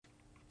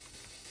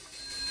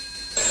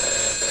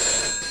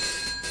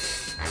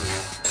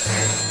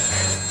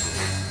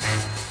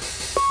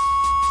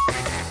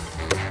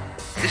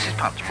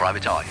Punt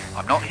Private Eye.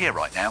 I'm not here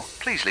right now.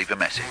 Please leave a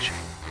message.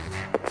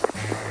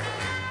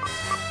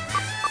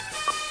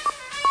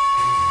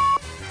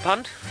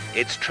 Punt,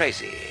 it's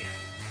Tracy.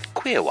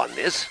 Queer one,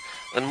 this,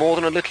 and more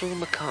than a little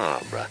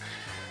macabre.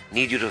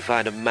 Need you to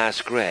find a mass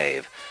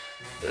grave.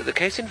 The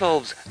case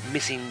involves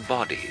missing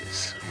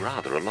bodies,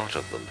 rather a lot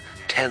of them,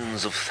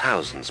 tens of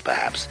thousands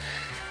perhaps.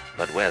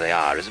 But where they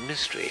are is a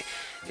mystery.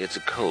 It's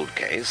a cold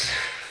case.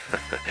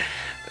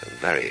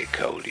 Very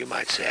cold, you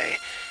might say.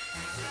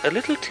 A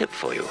little tip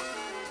for you.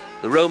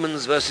 The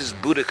Romans versus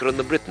Boudicca and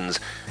the Britons.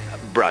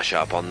 Brush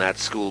up on that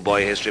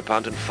schoolboy history,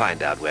 Punt, and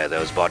find out where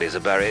those bodies are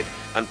buried.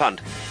 And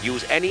Punt,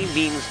 use any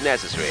means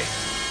necessary.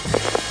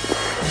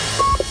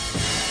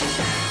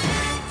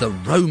 The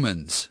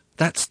Romans.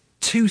 That's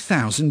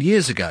 2,000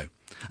 years ago.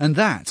 And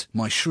that,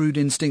 my shrewd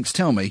instincts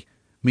tell me,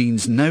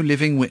 means no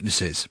living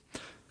witnesses.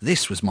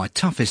 This was my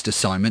toughest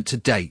assignment to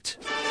date.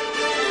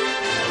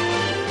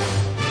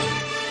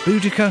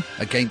 Boudicca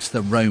against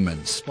the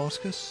Romans.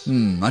 Spartacus?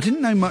 I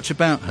didn't know much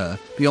about her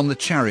beyond the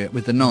chariot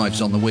with the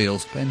knives on the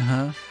wheels.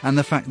 Ben-Hur? And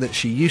the fact that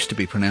she used to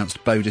be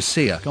pronounced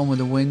Boadicea. Gone with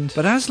the Wind?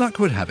 But as luck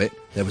would have it,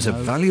 there was a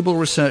valuable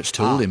research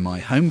tool in my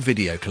home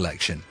video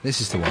collection.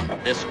 This is the one.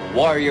 This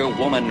warrior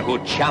woman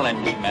who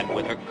challenged men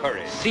with her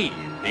courage. See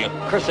the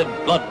accursed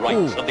blood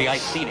rites of the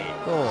Iceni.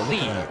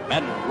 See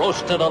men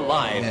roasted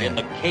alive in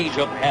the cage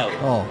of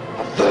hell.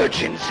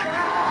 Virgins.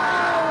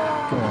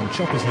 Go on,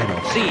 chop his head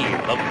off. See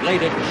the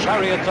bladed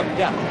chariots of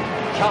death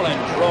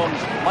challenge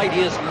Rome's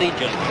mightiest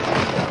legion.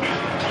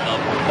 The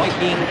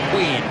Viking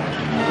Queen.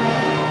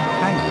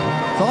 Hang on,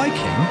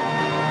 Viking?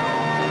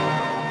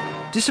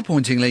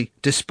 Disappointingly,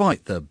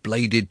 despite the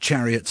bladed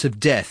chariots of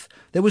death,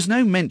 there was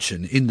no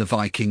mention in the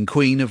Viking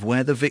Queen of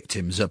where the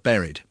victims are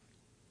buried.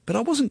 But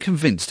I wasn't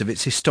convinced of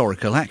its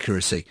historical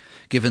accuracy,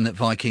 given that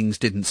Vikings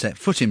didn't set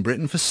foot in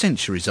Britain for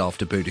centuries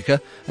after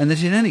Boudicca, and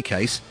that in any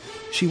case,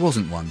 she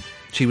wasn't one.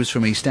 She was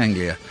from East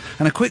Anglia,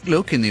 and a quick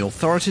look in the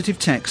authoritative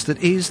text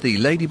that is the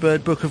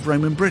Ladybird Book of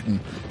Roman Britain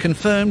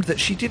confirmed that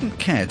she didn't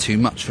care too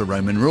much for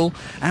Roman rule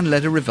and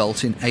led a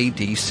revolt in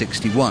AD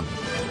 61.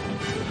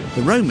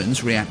 The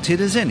Romans reacted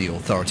as any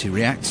authority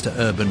reacts to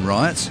urban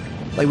riots.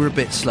 They were a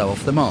bit slow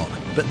off the mark,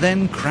 but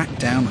then cracked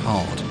down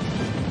hard.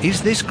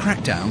 Is this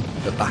crackdown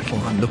the battle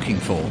I'm looking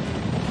for?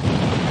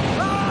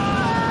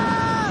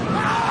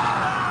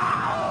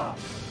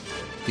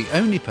 The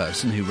only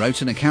person who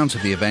wrote an account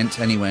of the event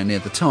anywhere near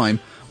the time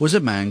was a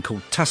man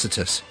called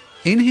Tacitus.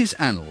 In his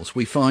annals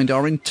we find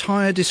our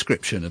entire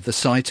description of the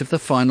site of the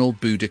final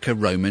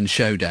Boudicca-Roman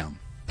showdown.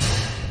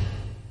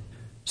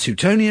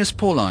 Suetonius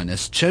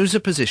Paulinus chose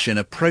a position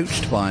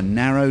approached by a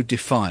narrow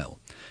defile,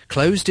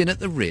 closed in at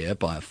the rear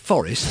by a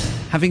forest,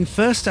 having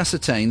first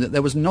ascertained that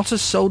there was not a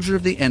soldier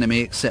of the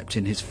enemy except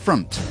in his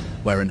front,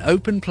 where an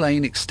open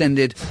plain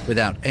extended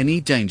without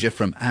any danger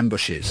from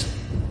ambushes.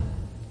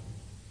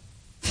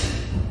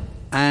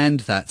 And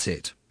that's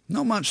it.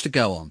 Not much to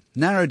go on.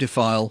 Narrow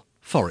defile,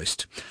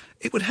 forest.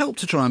 It would help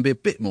to try and be a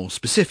bit more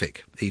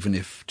specific, even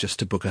if just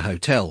to book a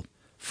hotel.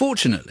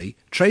 Fortunately,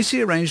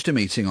 Tracy arranged a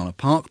meeting on a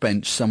park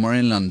bench somewhere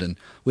in London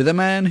with a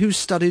man who's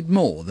studied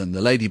more than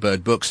the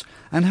Ladybird books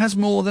and has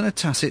more than a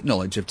tacit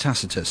knowledge of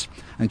Tacitus,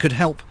 and could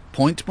help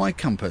point my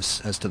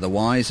compass as to the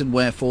whys and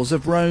wherefores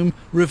of Rome,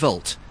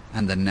 revolt,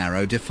 and the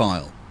narrow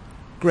defile.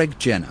 Greg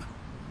Jenner.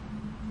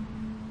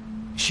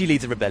 She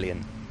leads a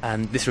rebellion,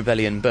 and this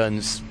rebellion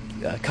burns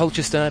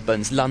Colchester,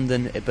 burns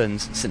London, it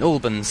burns St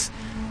Albans,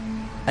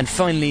 and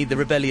finally the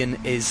rebellion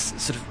is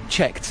sort of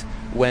checked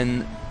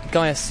when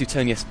Gaius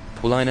Suetonius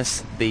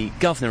Paulinus, the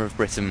governor of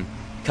Britain,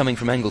 coming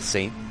from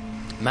Anglesey,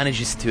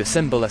 manages to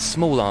assemble a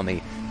small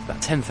army,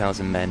 about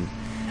 10,000 men,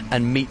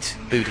 and meet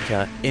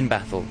Boudicca in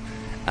battle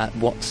at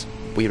what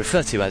we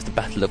refer to as the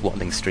Battle of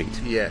Watling Street.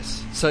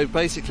 Yes. So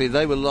basically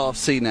they were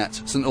last seen at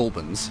St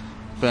Albans,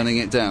 burning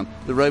it down.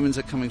 The Romans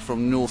are coming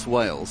from North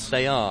Wales.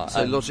 They are.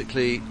 So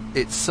logically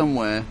it's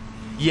somewhere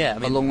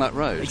along that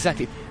road.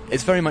 Exactly.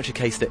 It's very much a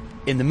case that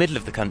in the middle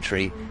of the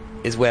country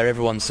is where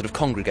everyone's sort of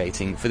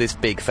congregating for this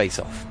big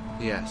face-off.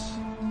 Yes.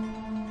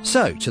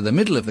 So, to the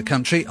middle of the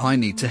country I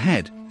need to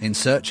head, in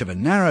search of a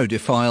narrow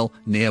defile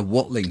near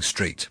Watling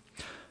Street.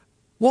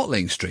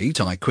 Watling Street,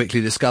 I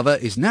quickly discover,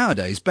 is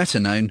nowadays better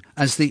known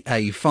as the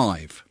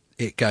A5.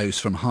 It goes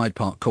from Hyde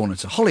Park Corner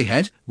to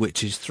Holyhead,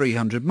 which is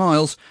 300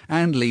 miles,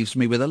 and leaves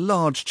me with a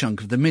large chunk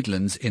of the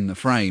Midlands in the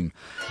frame.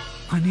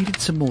 I needed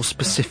some more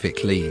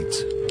specific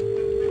leads.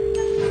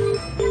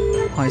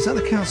 Hi, is that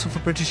the Council for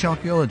British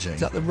Archaeology?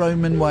 Is that the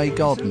Roman Way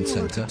Garden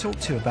Centre? Talk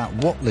to you about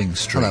Watling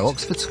Street. Hello,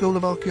 Oxford School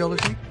of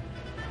Archaeology?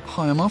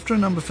 Hi, I'm after a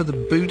number for the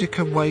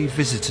Boudicca Way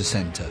Visitor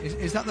Centre.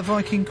 Is that the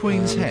Viking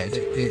Queen's head?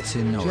 It's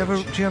in Norwich. Do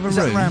you have a Is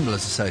room? that the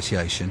Ramblers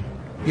Association?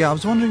 Yeah, I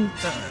was wondering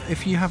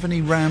if you have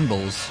any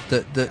rambles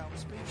that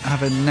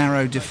have a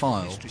narrow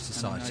defile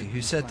society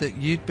who said that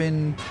you'd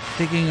been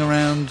digging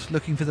around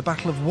looking for the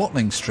Battle of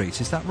Watling Street.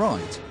 Is that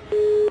right?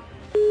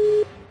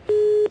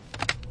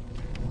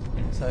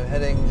 So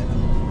heading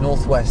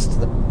northwest,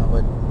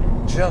 we're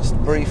just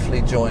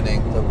briefly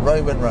joining the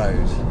Roman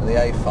Road, the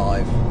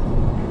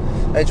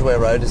A5, Edgware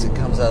Road as it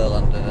comes out of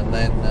London, and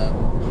then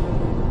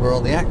We're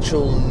on the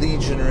actual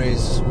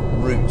legionaries'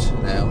 route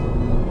now,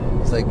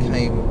 as they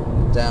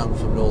came down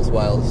from North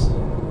Wales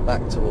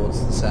back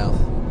towards the south.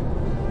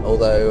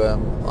 Although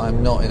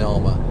I'm not in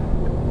armour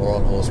or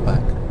on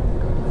horseback.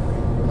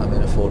 I'm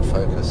in a Ford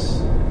Focus.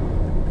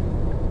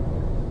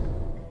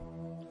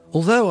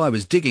 Although I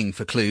was digging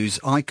for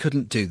clues, I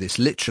couldn't do this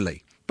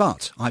literally.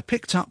 But I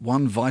picked up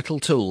one vital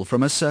tool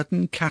from a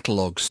certain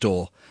catalogue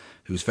store,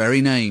 whose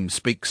very name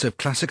speaks of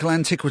classical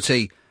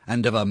antiquity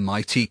and of a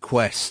mighty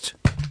quest.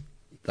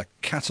 The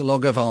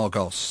Catalogue of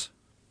Argos.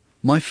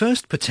 My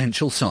first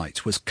potential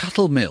site was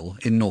Cuttle Mill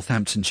in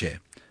Northamptonshire.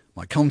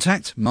 My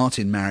contact,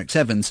 Martin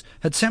Marrix-Evans,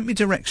 had sent me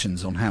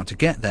directions on how to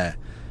get there.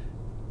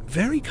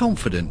 Very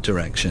confident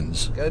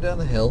directions. Go down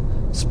the hill,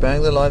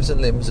 sparing the lives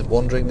and limbs of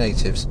wandering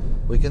natives.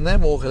 We can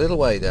then walk a little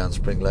way down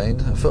Spring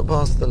Lane. A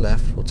footpath to the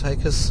left will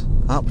take us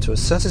up to a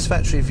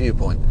satisfactory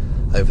viewpoint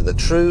over the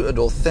true and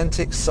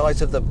authentic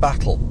site of the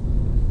battle.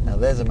 Now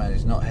there's a man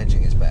who's not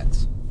hedging his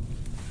bets.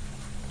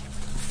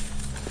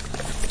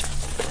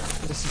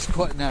 This is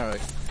quite narrow.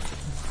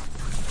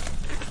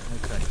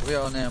 Okay, we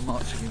are now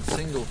marching in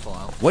single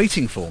file.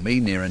 Waiting for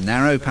me near a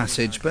narrow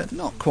passage, but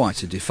not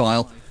quite a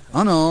defile,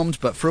 unarmed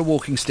but for a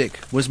walking stick,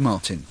 was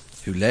Martin,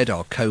 who led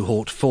our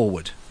cohort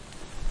forward.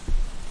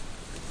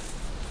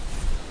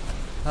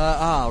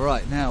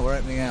 Right, now we're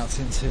opening out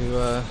into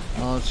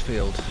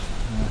Ardsfield.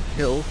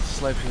 Hill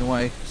sloping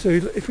away. So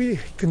if we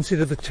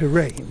consider the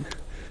terrain,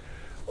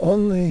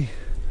 on the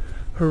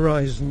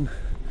horizon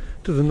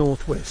to the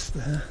northwest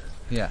there,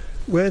 yeah,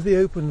 where the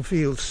open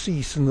fields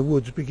cease and the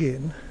woods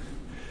begin,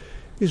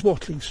 is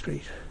Watling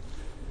Street.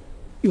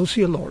 You'll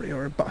see a lorry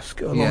or a bus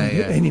go along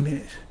here any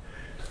minute.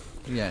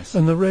 Yes.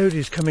 And the road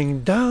is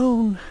coming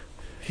down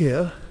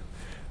here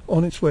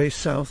on its way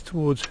south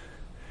towards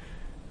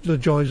the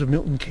joys of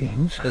Milton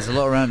Keynes. There's a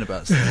lot of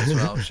roundabouts there as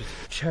well.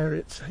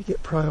 Chariots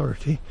get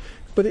priority,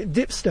 but it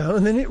dips down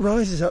and then it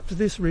rises up to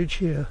this ridge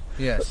here.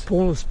 Yes. At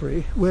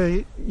Paulsbury,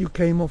 where you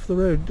came off the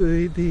road,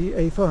 the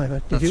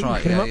A5. That's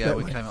right, came came up that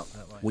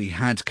way. We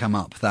had come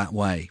up that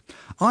way.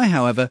 I,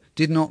 however,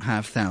 did not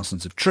have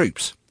thousands of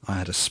troops. I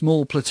had a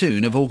small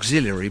platoon of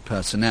auxiliary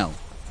personnel.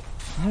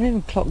 I haven't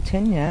even clocked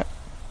in yet.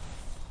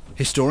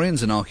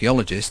 Historians and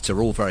archaeologists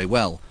are all very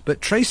well,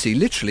 but Tracy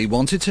literally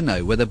wanted to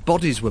know where the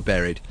bodies were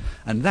buried,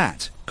 and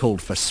that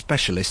called for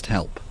specialist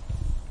help.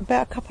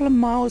 About a couple of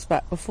miles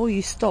back, before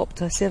you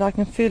stopped, I said I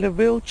can feel a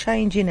real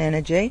change in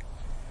energy.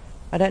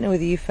 I don't know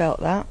whether you felt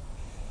that.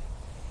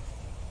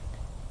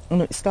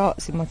 And it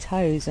starts in my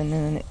toes and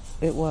then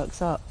it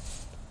works up.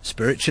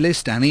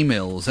 Spiritualist Annie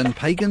Mills and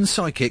pagan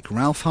psychic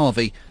Ralph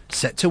Harvey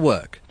set to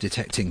work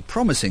detecting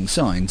promising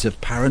signs of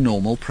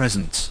paranormal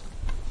presence.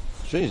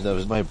 Strange, there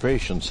was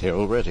vibrations here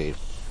already.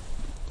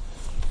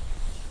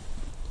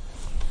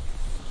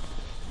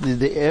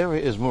 The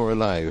area is more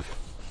alive.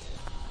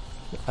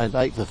 I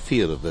like the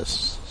feel of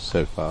this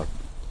so far.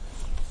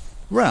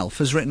 Ralph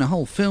has written a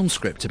whole film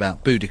script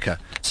about Boudica,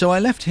 so I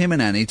left him and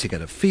Annie to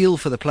get a feel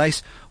for the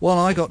place while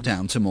I got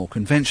down to more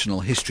conventional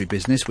history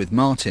business with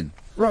Martin.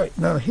 Right,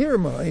 now here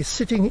am I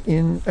sitting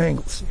in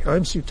Anglesey.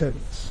 I'm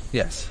Suetonius.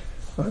 Yes.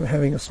 I'm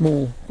having a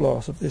small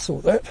glass of this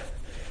or that,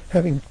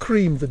 having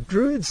creamed the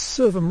druids,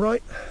 serve them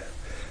right,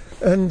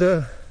 and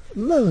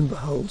lo and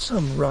behold,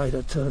 some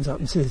rider turns up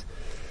and says,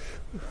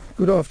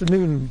 "Good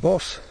afternoon,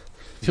 boss."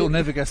 You'll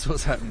never guess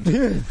what's happened.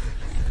 Yeah.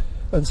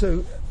 And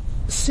so,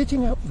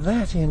 sitting up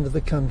that end of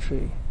the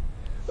country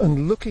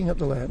and looking at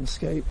the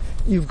landscape,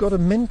 you've got a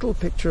mental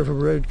picture of a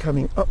road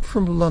coming up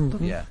from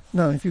London. Yeah.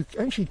 Now, if you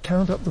actually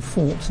count up the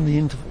forks and the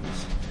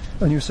intervals,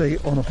 and you say,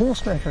 on a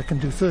horseback I can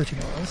do 30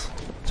 miles,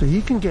 so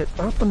he can get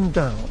up and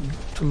down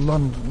to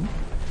London,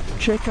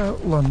 check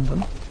out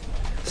London,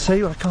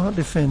 say I can't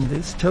defend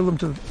this, tell them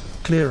to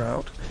clear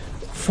out,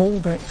 fall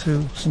back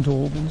to St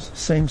Albans,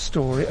 same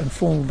story, and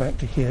fall back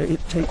to here.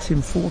 It takes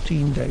him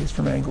 14 days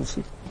from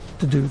Anglesey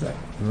to do that.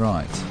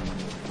 Right.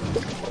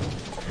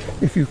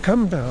 If you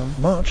come down,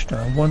 march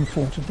down 1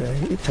 fort a day,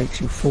 it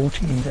takes you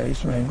 14 days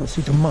from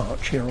Anglesey to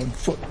march here on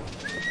foot.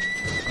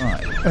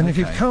 Right. And if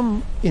you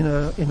come in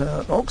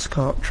an ox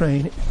cart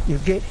train, you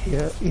get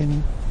here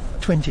in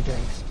 20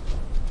 days.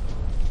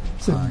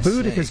 So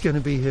Boudica's going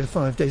to be here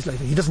 5 days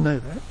later. He doesn't know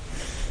that.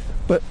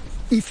 But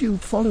if you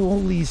follow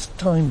all these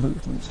time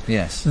movements,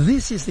 yes,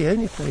 this is the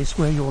only place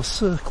where your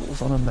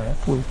circles on a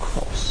map will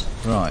cross.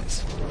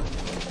 Right.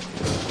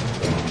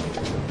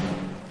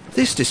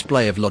 This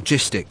display of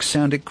logistics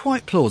sounded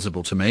quite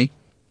plausible to me,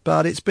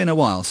 but it's been a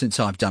while since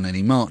I've done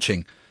any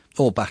marching,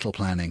 or battle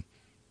planning,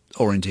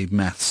 or indeed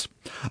maths.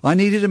 I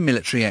needed a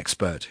military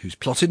expert who's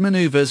plotted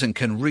manoeuvres and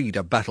can read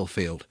a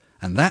battlefield,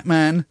 and that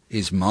man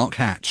is Mark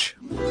Hatch.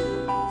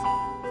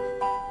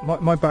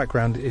 My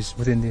background is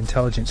within the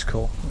intelligence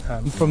corps.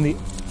 From the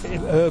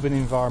urban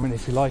environment,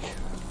 if you like,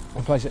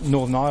 a place at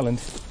Northern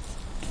Ireland,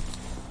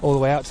 all the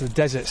way out to the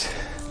deserts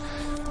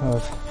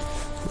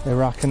of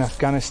Iraq and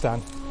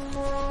Afghanistan.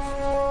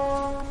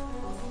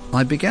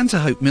 I began to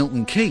hope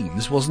Milton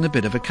Keynes wasn't a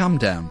bit of a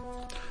come-down.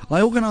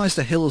 I organised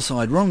a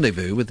hillside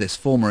rendezvous with this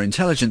former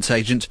intelligence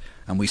agent,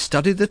 and we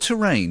studied the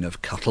terrain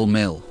of Cuttle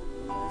Mill.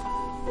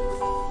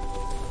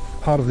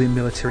 part of the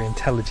military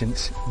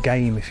intelligence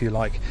game, if you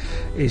like,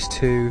 is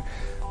to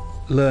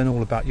learn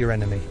all about your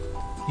enemy.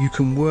 You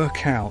can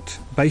work out,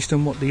 based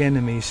on what the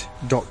enemy's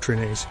doctrine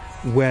is,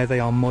 where they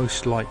are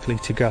most likely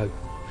to go.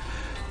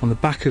 On the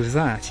back of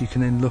that, you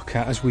can then look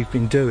at, as we've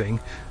been doing,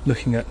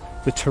 looking at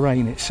the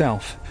terrain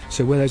itself.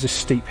 So where there's a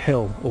steep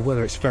hill, or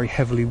whether it's very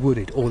heavily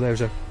wooded, or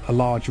there's a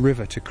large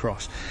river to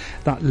cross,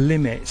 that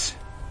limits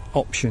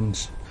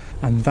options,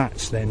 and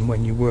that's then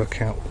when you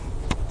work out,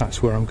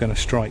 that's where I'm going to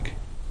strike.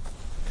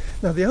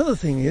 Now the other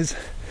thing is,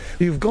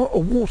 you've got a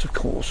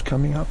watercourse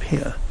coming up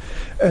here,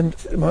 and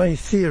my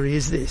theory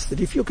is this, that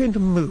if you're going to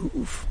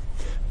move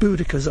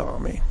Boudicca's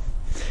army,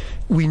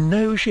 we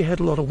know she had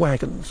a lot of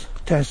wagons.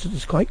 Tacitus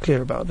is quite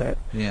clear about that.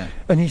 Yeah.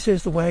 And he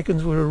says the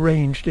wagons were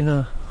arranged in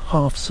a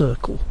half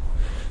circle.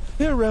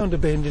 They're around a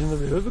bend in the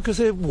river because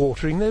they're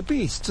watering their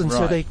beasts, and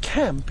so they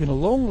camp in a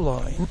long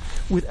line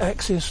with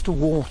access to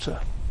water.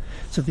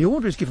 So the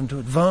order is given to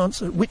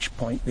advance, at which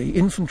point the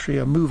infantry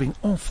are moving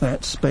off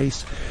that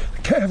space.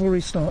 The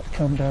cavalry start to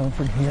come down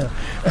from here,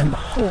 and the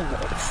whole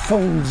lot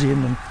folds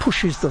in and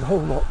pushes the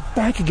whole lot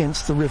back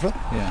against the river,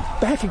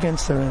 back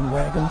against their own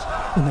wagons,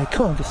 and they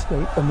can't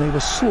escape, and they were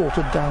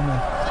slaughtered down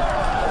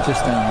there.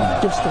 Just down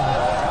there? Just down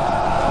there.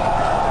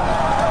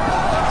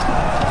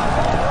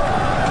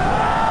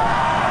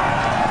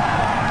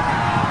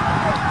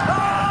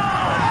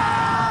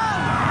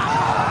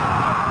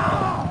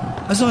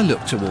 As I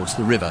looked towards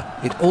the river,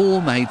 it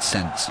all made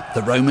sense.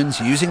 The Romans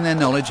using their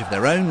knowledge of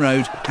their own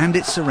road and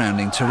its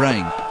surrounding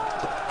terrain.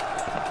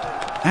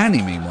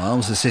 Annie, meanwhile,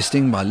 was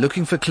assisting by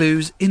looking for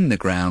clues in the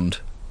ground.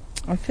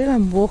 I feel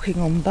I'm walking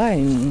on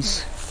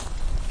bones.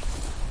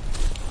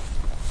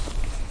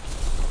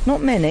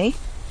 Not many,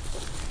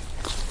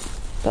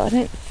 but I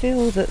don't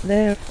feel that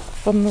they're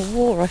from the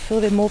war. I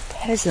feel they're more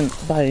peasant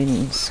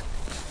bones.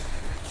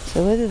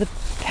 So whether the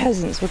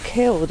peasants were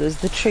killed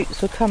as the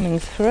troops were coming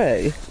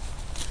through,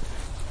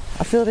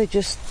 I feel they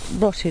just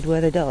rotted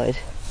where they died,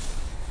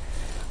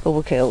 or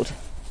were killed.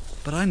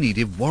 But I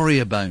needed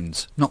warrior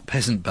bones, not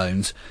peasant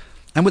bones.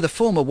 And with a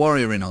former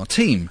warrior in our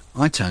team,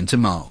 I turned to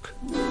Mark.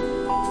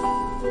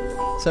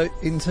 So,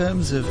 in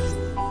terms of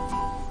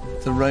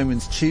the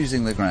Romans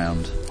choosing the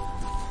ground,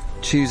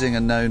 choosing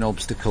a known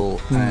obstacle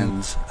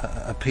and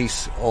a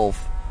piece of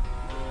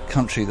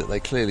country that they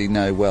clearly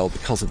know well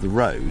because of the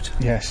road,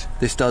 yes,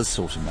 this does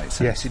sort of make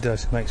sense. Yes, it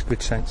does. It makes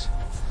good sense.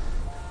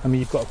 I mean,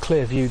 you've got a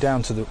clear view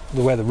down to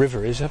where the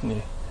river is, haven't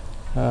you?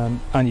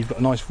 And you've got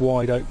a nice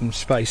wide open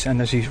space,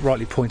 and as you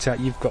rightly point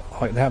out, you've got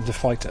height. They have to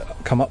fight to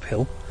come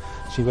uphill,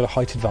 so you've got a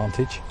height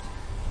advantage.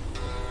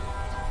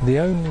 The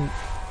only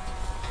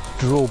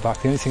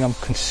drawback, the only thing I'm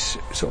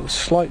sort of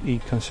slightly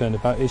concerned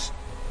about is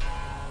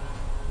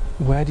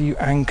where do you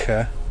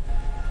anchor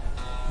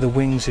the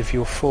wings of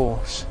your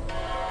force?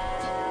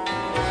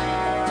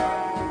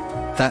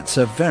 That's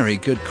a very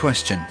good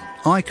question.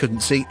 I couldn't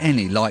see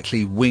any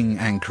likely wing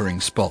anchoring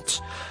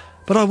spots,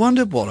 but I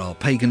wondered what our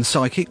pagan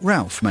psychic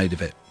Ralph made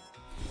of it.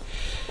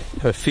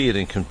 I have a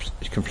feeling,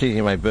 completely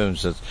in my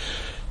bones, that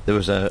there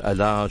was a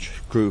large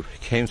group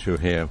came through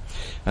here,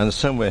 and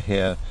somewhere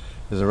here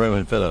there's a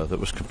Roman villa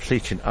that was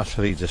completely and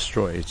utterly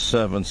destroyed,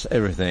 servants,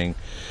 everything.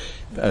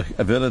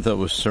 A villa that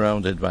was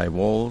surrounded by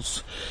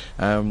walls,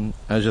 and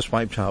just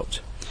wiped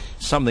out.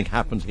 Something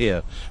happened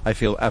here, I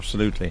feel,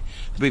 absolutely.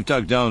 We've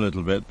dug down a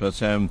little bit,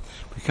 but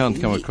we can't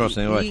come across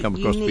anywhere. Come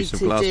across a piece of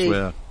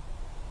glassware.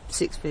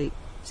 6 feet,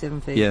 7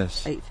 feet,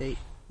 yes. 8 feet.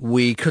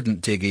 We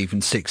couldn't dig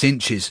even 6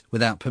 inches.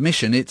 Without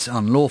permission, it's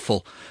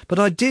unlawful. But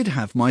I did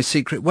have my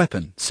secret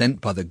weapon, sent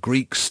by the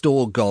Greek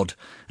store god,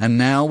 and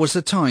now was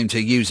the time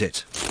to use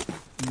it.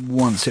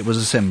 Once it was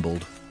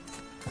assembled.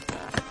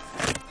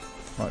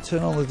 Right,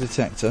 turn on the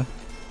detector.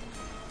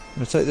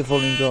 Rotate the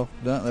volume dial.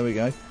 No, there we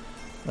go.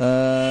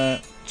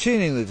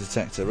 Tuning the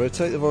detector.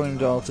 Rotate the volume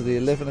dial to the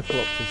 11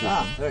 o'clock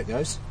position. There it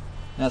goes.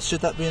 Now,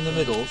 should that be in the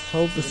middle?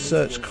 Hold the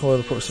search coil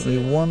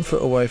approximately 1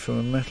 foot away from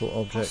a metal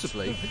object.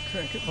 Possibly.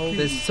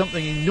 There's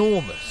something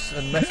enormous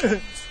and metal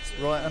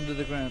right under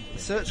the ground. The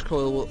search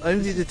coil will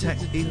only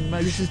detect in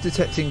motion. This is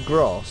detecting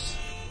grass.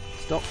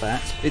 Stop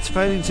that. It's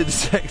failing to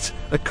detect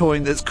a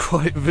coin that's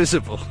quite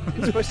visible.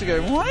 It's supposed to go,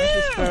 if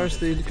it's ferrous,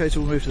 the indicator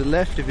will move to the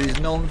left. If it is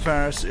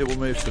non-ferrous, it will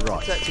move to the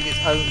right. Detecting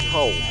its own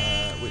pole,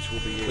 which will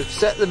be used. We've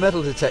set the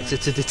metal detector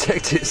to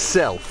detect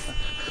itself.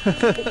 Now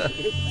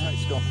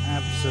it's gone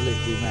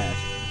absolutely mad.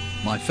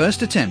 My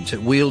first attempt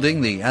at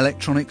wielding the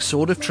electronic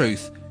sword of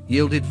truth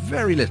yielded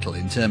very little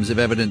in terms of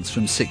evidence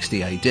from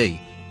 60 AD,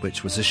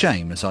 which was a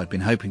shame, as I'd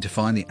been hoping to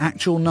find the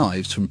actual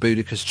knives from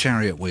Boudicca's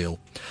chariot wheel.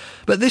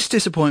 But this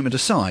disappointment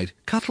aside,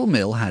 Cuttle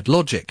Mill had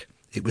logic.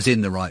 It was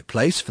in the right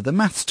place for the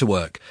maths to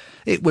work.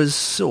 It was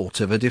sort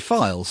of a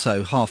defile,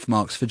 so half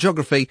marks for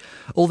geography,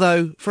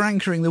 although for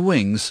anchoring the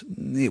wings,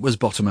 it was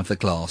bottom of the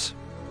class.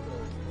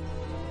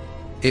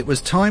 It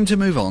was time to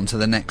move on to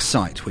the next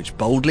site, which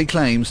boldly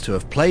claims to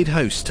have played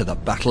host to the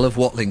Battle of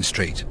Watling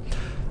Street.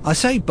 I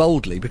say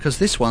boldly because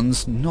this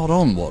one's not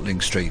on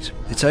Watling Street.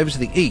 It's over to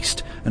the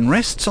east and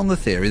rests on the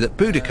theory that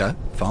Boudicca,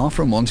 far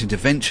from wanting to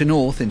venture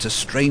north into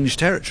strange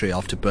territory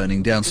after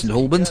burning down St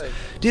Albans,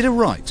 did a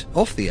right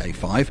off the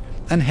A5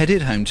 and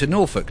headed home to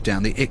Norfolk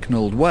down the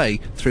Icknold Way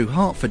through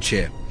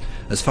Hertfordshire.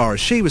 As far as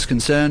she was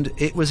concerned,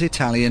 it was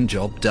Italian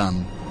job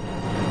done.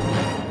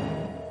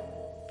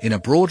 In a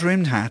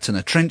broad-rimmed hat and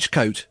a trench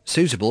coat,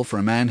 suitable for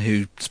a man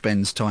who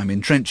spends time in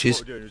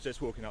trenches,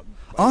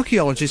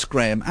 archaeologist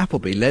Graham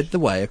Appleby led the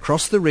way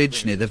across the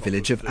ridge near the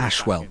village of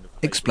Ashwell,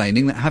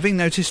 explaining that having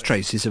noticed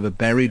traces of a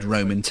buried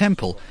Roman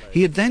temple,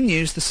 he had then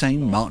used the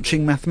same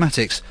marching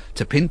mathematics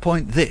to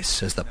pinpoint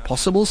this as the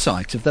possible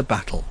site of the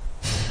battle.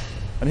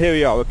 And here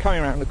we are, we're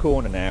coming around the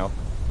corner now,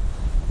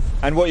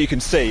 and what you can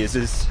see is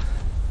this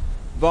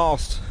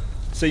vast,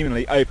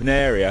 seemingly open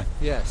area.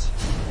 Yes.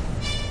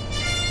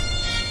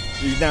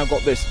 You've now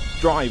got this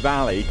dry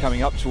valley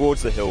coming up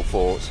towards the hill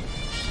fort,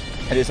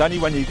 and it's only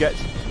when you get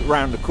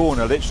round the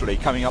corner, literally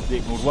coming up the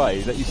Icknold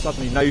Way, that you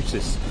suddenly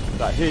notice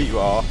that here you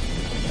are,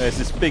 there's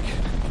this big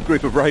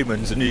group of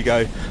Romans, and you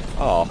go,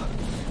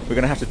 we're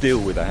going to have to deal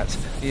with that.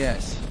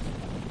 Yes.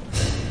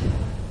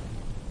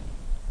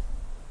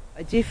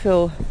 I do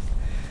feel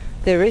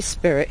there is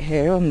spirit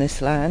here on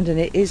this land, and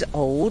it is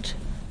old.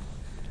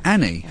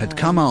 Annie had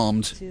come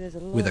armed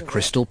with a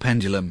crystal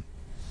pendulum.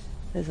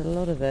 There's a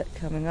lot of it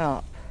coming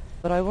up.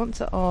 But I want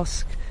to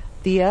ask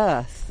the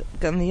Earth,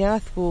 and the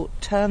Earth will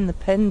turn the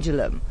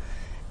pendulum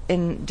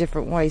in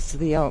different ways to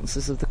the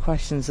answers of the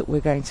questions that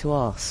we're going to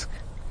ask.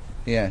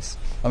 Yes.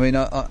 I mean,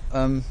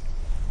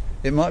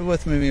 it might be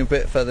worth moving a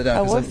bit further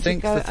down, because I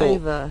think to go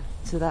over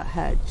to that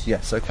hedge.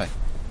 Yes, okay.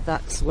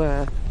 That's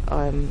where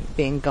I'm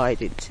being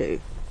guided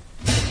to.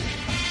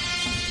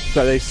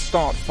 So they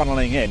start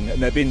funneling in, and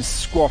they're being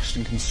squashed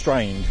and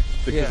constrained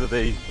because of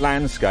the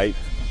landscape.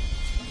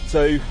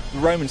 So the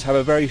Romans have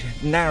a very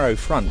narrow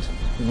front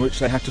in which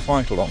they have to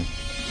fight along.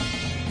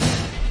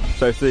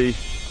 So if the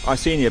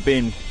Iceni are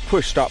being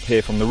pushed up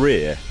here from the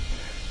rear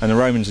and the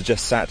Romans are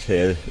just sat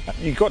here,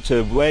 you've got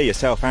to wear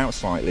yourself out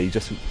slightly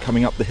just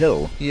coming up the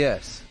hill.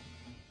 Yes.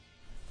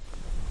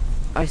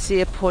 I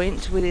see a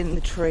point within the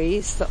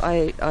trees that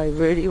I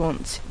really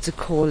want to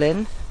call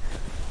in.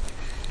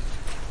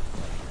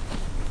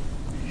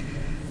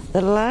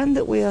 The land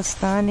that we are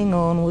standing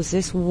on, was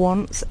this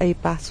once a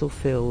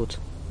battlefield?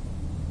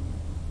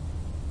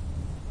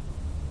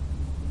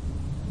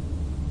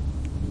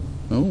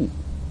 Oh.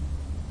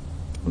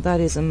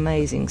 That is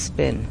amazing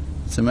spin.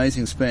 It's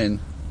amazing spin,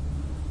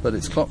 but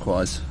it's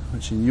clockwise,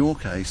 which in your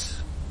case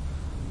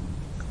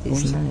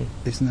is no.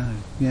 Is no.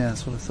 Yeah,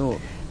 that's what I thought.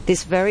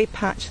 This very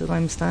patch that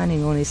I'm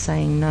standing on is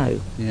saying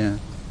no. Yeah.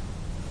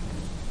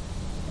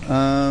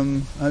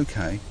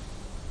 Okay.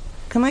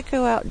 Can I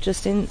go out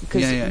just in,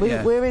 because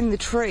we're in the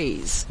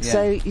trees,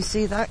 so you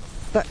see that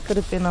could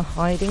have been a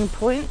hiding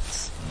point.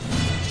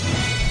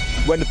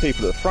 When the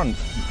people at the front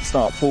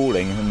start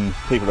falling and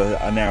people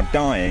are now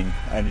dying,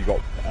 and you've got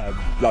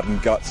blood and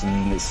guts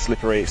and it's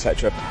slippery,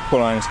 etc.,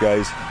 Paulinus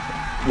goes,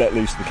 let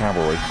loose the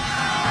cavalry.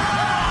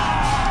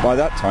 By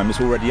that time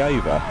it's already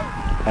over,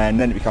 and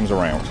then it becomes a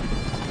rout.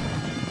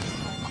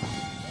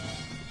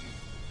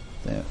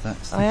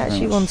 I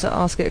actually want to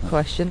ask it a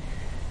question.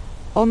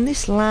 On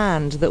this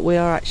land that we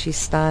are actually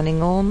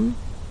standing on,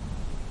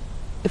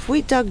 if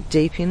we dug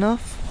deep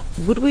enough,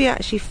 would we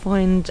actually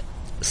find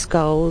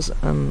skulls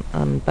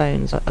and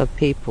bones of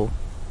people?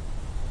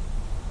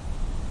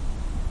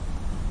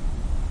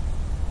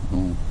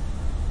 Oh.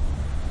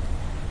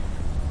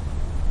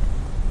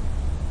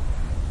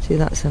 See,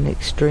 that's an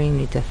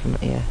extremely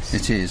definite yes.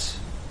 It is.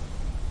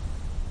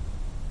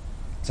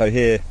 So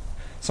here,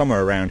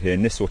 somewhere around here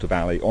in this sort of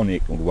valley on the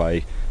Icknold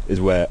Way, is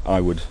where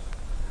I would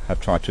have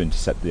tried to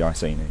intercept the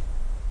Iceni.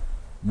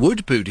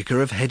 Would Boudicca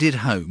have headed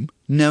home,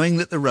 knowing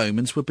that the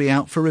Romans would be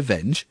out for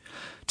revenge?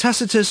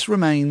 Tacitus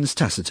remains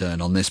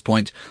taciturn on this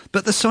point,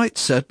 but the site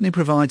certainly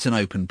provides an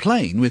open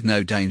plain with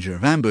no danger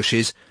of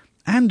ambushes,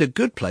 and a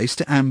good place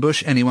to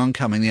ambush anyone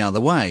coming the other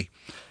way.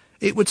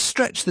 It would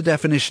stretch the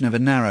definition of a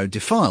narrow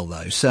defile,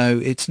 though, so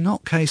it's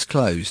not case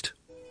closed.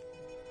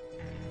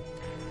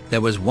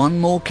 There was one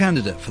more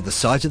candidate for the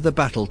site of the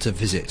battle to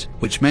visit,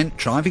 which meant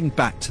driving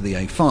back to the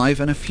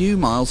A5 and a few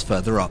miles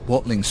further up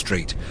Watling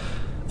Street.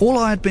 All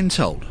I had been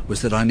told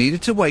was that I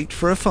needed to wait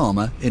for a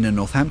farmer in a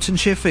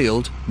Northamptonshire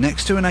field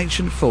next to an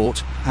ancient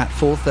fort at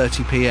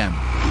 4:30 p.m.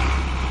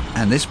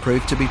 And this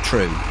proved to be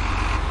true.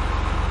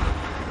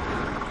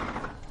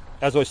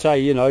 As I say,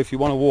 you know, if you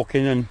want to walk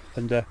in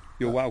and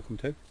you're welcome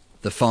to.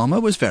 The farmer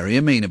was very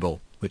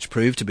amenable, which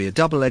proved to be a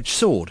double-edged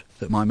sword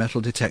that my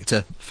metal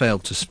detector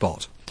failed to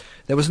spot.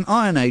 There was an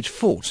Iron Age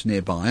fort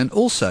nearby, and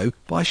also,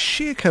 by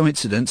sheer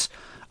coincidence,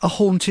 a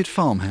haunted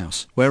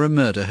farmhouse where a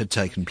murder had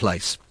taken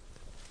place.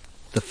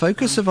 The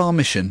focus of our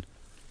mission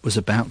was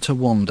about to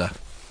wander.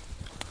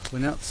 We're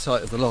now at the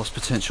site of the last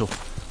potential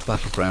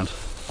battleground,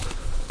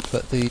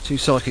 but the two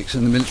psychics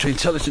and the military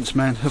intelligence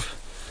man have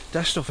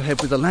dashed off ahead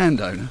with the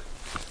landowner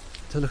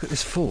to look at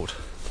this fort,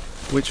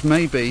 which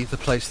may be the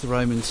place the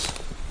Romans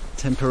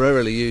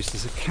temporarily used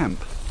as a camp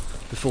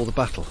before the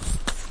battle.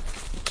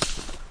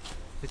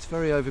 It's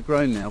very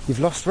overgrown now. You've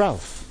lost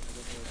Ralph.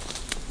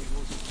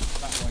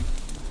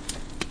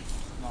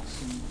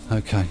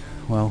 Okay,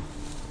 well,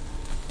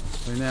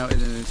 we're now in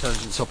an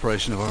intelligence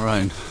operation of our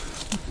own.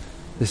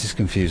 This is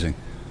confusing.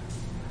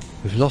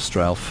 We've lost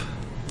Ralph.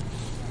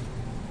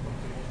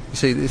 You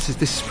see, this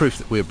is proof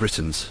that we're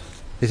Britons.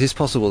 It is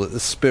possible that the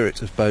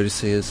spirit of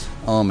Boadicea's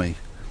army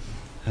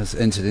has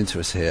entered into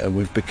us here and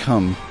we've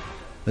become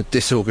a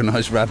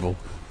disorganised rabble.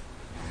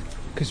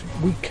 Because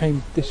we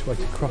came this way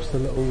to cross the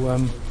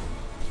little...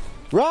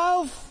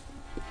 Ralph!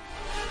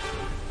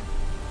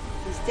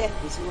 He's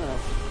deaf as well.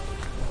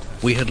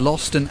 We had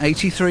lost an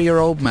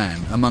 83-year-old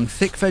man among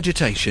thick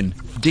vegetation,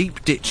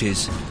 deep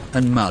ditches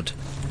and mud.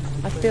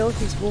 I feel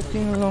he's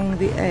walking along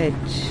the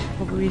edge,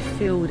 probably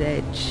field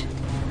edge.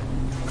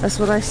 That's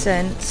what I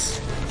sense.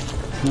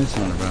 No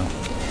sign of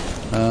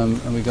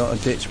Ralph. And we got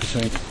a ditch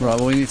between... Right,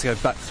 well, we need to go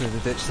back through the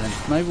ditch then.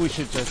 Maybe we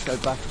should just go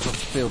back across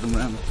the field and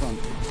round the front.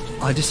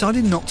 I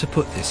decided not to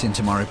put this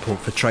into my report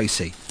for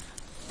Tracy.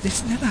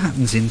 This never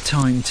happens in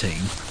Time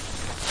Team.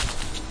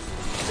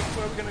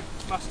 Where are we going to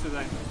muster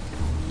then?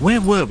 Where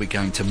were we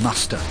going to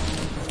muster?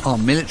 Our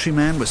military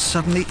man was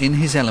suddenly in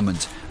his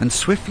element and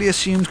swiftly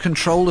assumed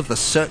control of the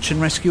search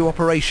and rescue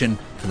operation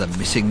for the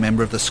missing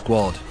member of the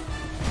squad.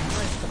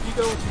 If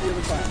you go on to the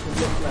other back and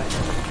look left,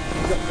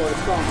 he's up by the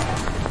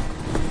farm.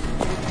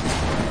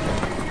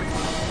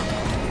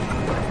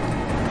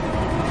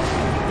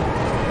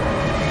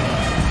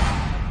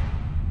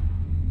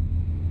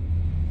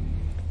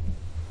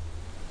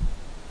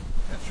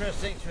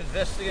 Interesting to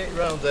investigate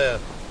round there.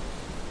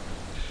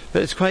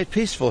 But it's quite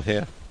peaceful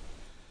here.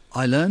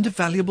 I learned a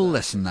valuable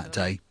lesson that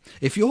day.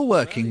 If you're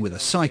working with a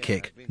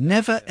psychic,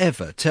 never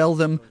ever tell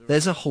them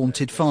there's a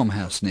haunted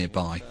farmhouse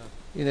nearby.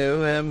 You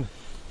know,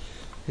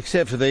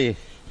 except for there's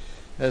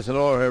an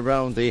aura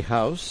around the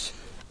house.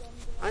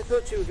 I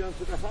thought you were going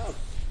to the house.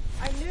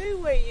 I knew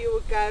where you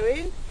were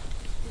going.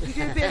 Did you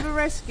do a bit of a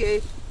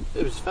rescue?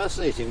 It was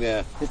fascinating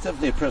there. There's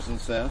definitely a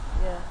presence there.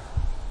 Yeah.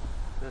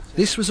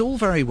 This was all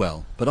very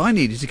well, but I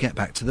needed to get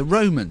back to the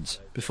Romans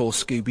before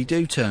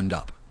Scooby-Doo turned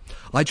up.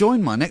 I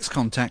joined my next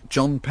contact,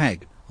 John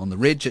Pegg, on the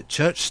ridge at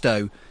Church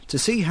Stowe to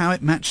see how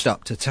it matched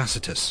up to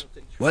Tacitus.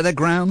 Were there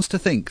grounds to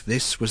think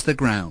this was the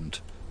ground?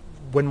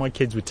 When my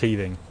kids were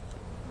teething,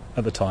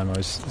 at the time I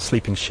was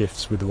sleeping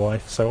shifts with the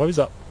wife, so I was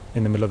up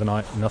in the middle of the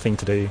night, nothing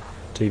to do,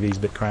 TV's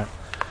a bit crap.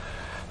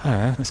 I don't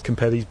know, let's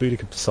compare these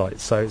Boudica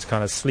sites. So it's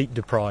kind of sleep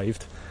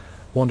deprived,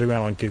 wandering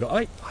around on Google.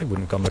 I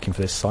wouldn't have gone looking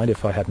for this site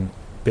if I hadn't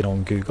been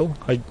on Google.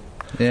 I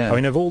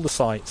mean, of all the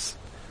sites,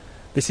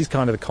 this is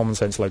kind of the common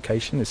sense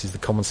location, this is the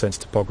common sense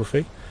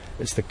topography,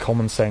 it's the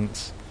common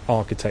sense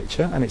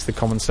architecture, and it's the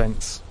common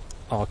sense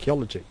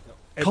archaeology.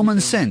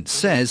 Common sense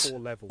says,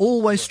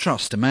 always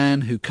trust a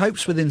man who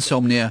copes with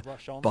insomnia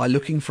by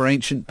looking for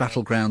ancient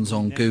battlegrounds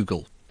on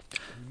Google.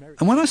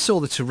 And when I saw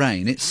the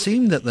terrain, it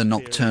seemed that the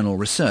nocturnal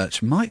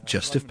research might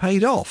just have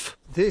paid off.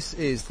 This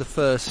is the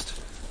first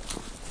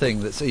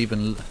thing that's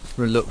even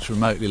looked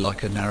remotely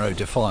like a narrow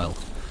defile.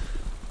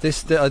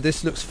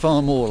 This looks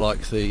far more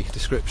like the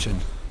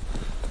description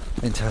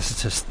in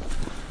Tacitus.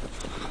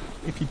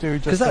 If you do,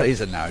 because that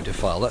is a narrow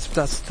defile.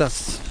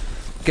 That's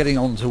getting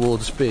on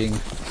towards being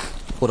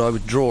what I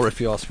would draw if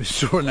you asked me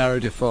to draw a narrow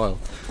defile.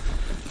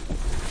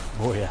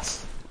 Oh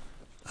yes.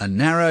 A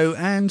narrow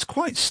and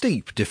quite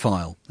steep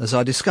defile, as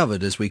I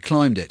discovered as we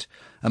climbed it,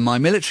 and my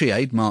military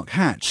aide Mark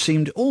Hatch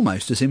seemed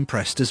almost as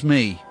impressed as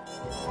me.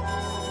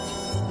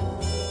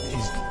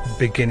 It's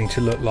beginning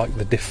to look like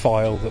the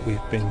defile that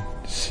we've been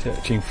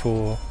searching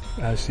for,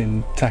 as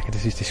in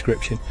Tacitus's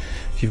description.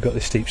 So you've got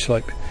this steep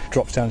slope,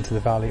 drops down into the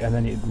valley, and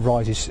then it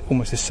rises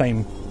almost the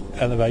same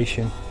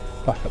elevation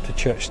back up to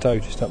Church Stowe,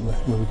 just up there,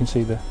 where we can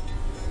see the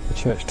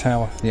church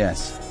tower.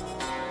 Yes.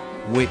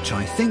 Which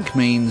I think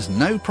means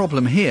no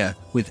problem here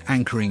with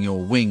anchoring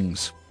your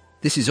wings.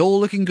 This is all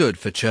looking good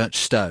for Church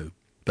Stowe.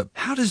 But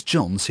how does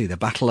John see the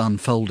battle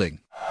unfolding?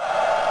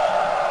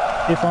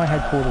 If I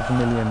had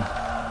 250,000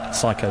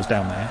 psychos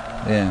down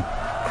there,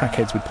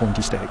 crackheads with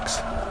pointy sticks,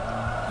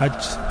 I'd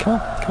just,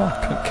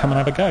 come and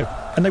have a go.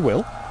 And they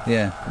will.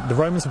 Yeah. The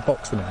Romans have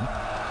boxed them in.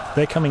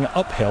 They're coming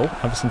uphill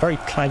over some very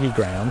claggy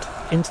ground,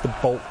 into the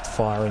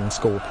bolt-firing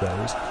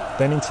Scorpios,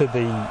 then into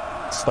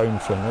the stone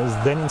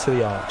flingers, then into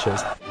the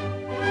archers.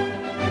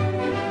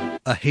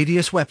 A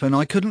hideous weapon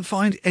I couldn't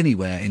find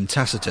anywhere in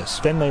Tacitus.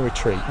 Then they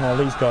retreat, while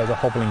these guys are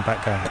hobbling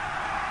back going,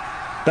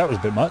 that was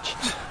a bit much.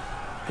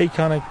 He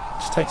kind of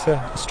just takes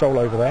a stroll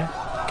over there,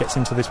 gets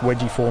into this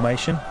wedgie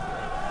formation,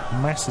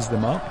 masses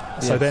them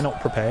up, so they're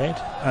not prepared,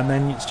 and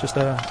then it's just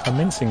a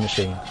mincing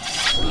machine.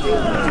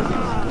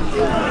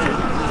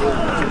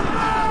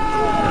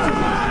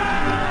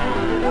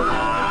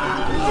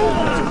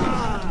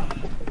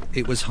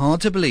 It was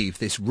hard to believe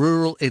this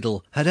rural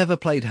idyll had ever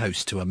played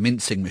host to a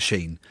mincing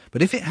machine,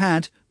 but if it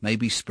had,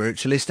 maybe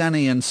Spiritualist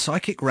Annie and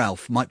Psychic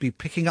Ralph might be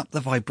picking up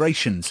the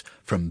vibrations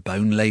from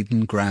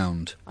bone-laden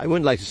ground. I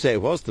wouldn't like to say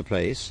it was the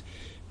place,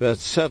 but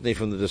certainly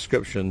from the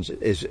descriptions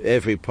is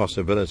every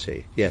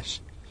possibility,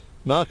 yes.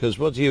 Marcus,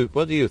 what do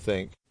you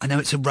think? I know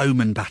it's a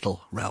Roman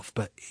battle, Ralph,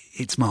 but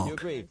it's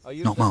Mark,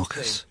 not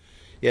Marcus.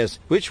 Yes.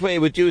 Which way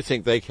would you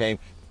think they came?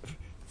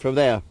 From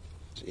there?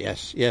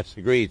 Yes,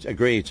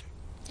 agreed.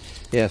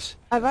 Yes.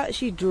 I've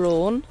actually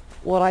drawn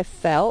what I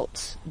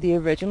felt the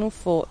original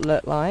fort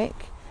looked like.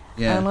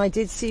 Yeah. And I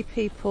did see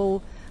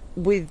people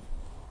with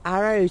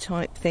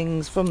arrow-type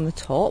things from the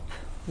top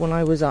when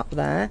I was up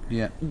there.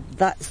 Yeah.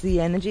 That's the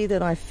energy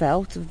that I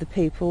felt of the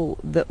people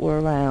that were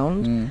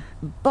around.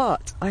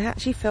 But I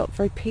actually felt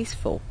very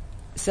peaceful.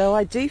 So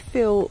I do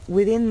feel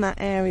within that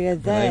area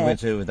there... When I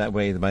went over that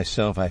way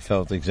myself, I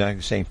felt the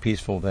exact same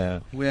peaceful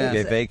there.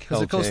 Yeah,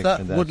 because of course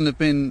that wouldn't have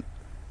been...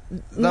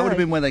 That would have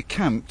been where they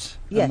camped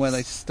and where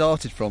they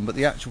started from, but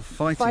the actual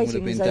fighting would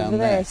have been down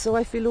there. So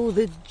I feel all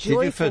the joyfulness.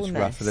 Did you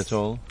photograph it at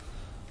all?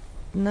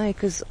 No,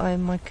 because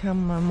my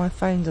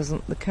phone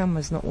doesn't, the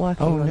camera's not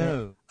working on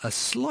it. A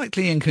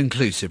slightly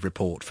inconclusive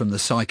report from the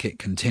psychic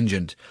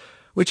contingent,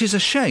 which is a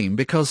shame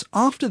because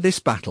after this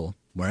battle,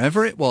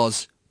 wherever it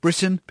was,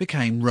 Britain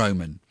became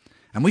Roman.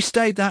 And we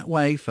stayed that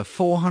way for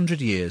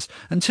 400 years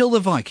until the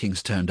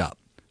Vikings turned up,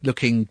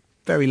 looking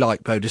very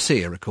like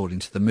Boadicea according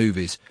to the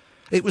movies.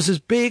 It was as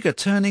big a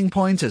turning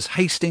point as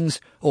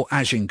Hastings or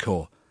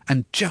Agincourt,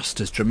 and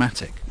just as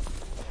dramatic.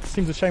 It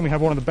seems a shame we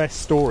have one of the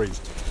best stories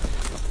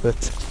that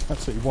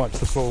absolutely wipes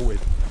the floor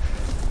with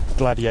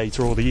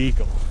Gladiator or the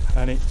Eagle.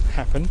 And it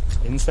happened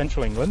in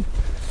central England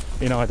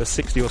in either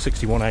 60 or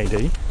 61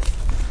 AD.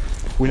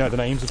 We know the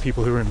names of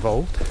people who were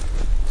involved.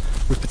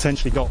 We've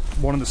potentially got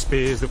one of the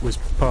spears that was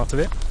part of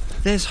it.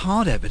 There's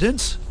hard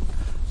evidence.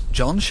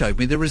 John showed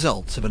me the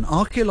results of an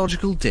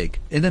archaeological dig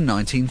in the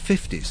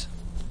 1950s.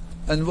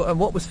 And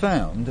what was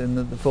found in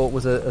the fort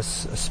was a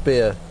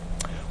spear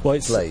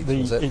blade,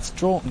 was it? It's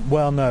drawn...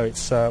 Well, no,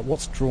 it's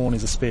what's drawn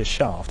is a spear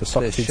shaft, a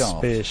socketed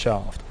spear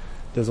shaft.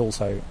 There's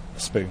also a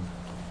spoon.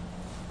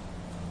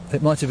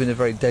 It might have been a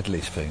very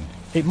deadly spoon.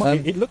 It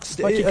looks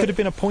like it could have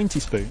been a pointy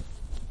spoon.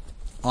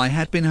 I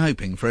had been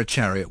hoping for a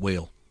chariot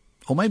wheel,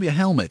 or maybe a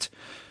helmet,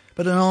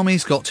 but an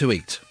army's got to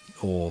eat,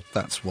 or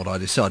that's what I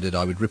decided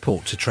I would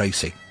report to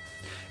Tracy.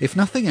 If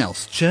nothing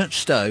else, Church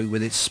Stowe,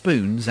 with its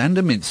spoons and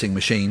a mincing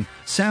machine,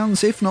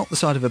 sounds, if not the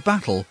site of a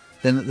battle,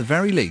 then at the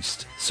very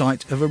least,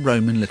 site of a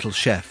Roman little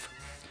chef.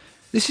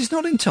 This is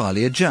not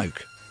entirely a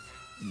joke.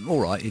 All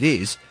right, it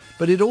is,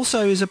 but it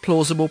also is a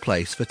plausible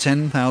place for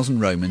 10,000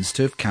 Romans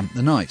to have camped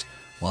the night,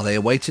 while they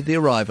awaited the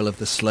arrival of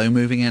the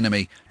slow-moving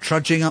enemy,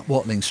 trudging up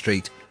Watling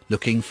Street,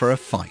 looking for a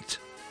fight.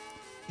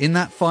 In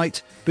that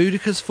fight,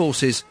 Boudicca's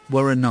forces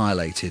were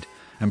annihilated,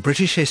 and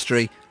British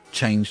history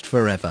changed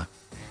forever.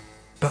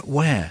 But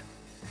where?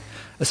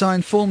 As I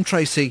informed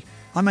Tracy,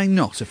 I may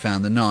not have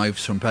found the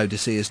knives from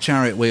Boadicea's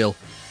chariot wheel,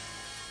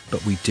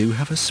 but we do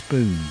have a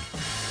spoon.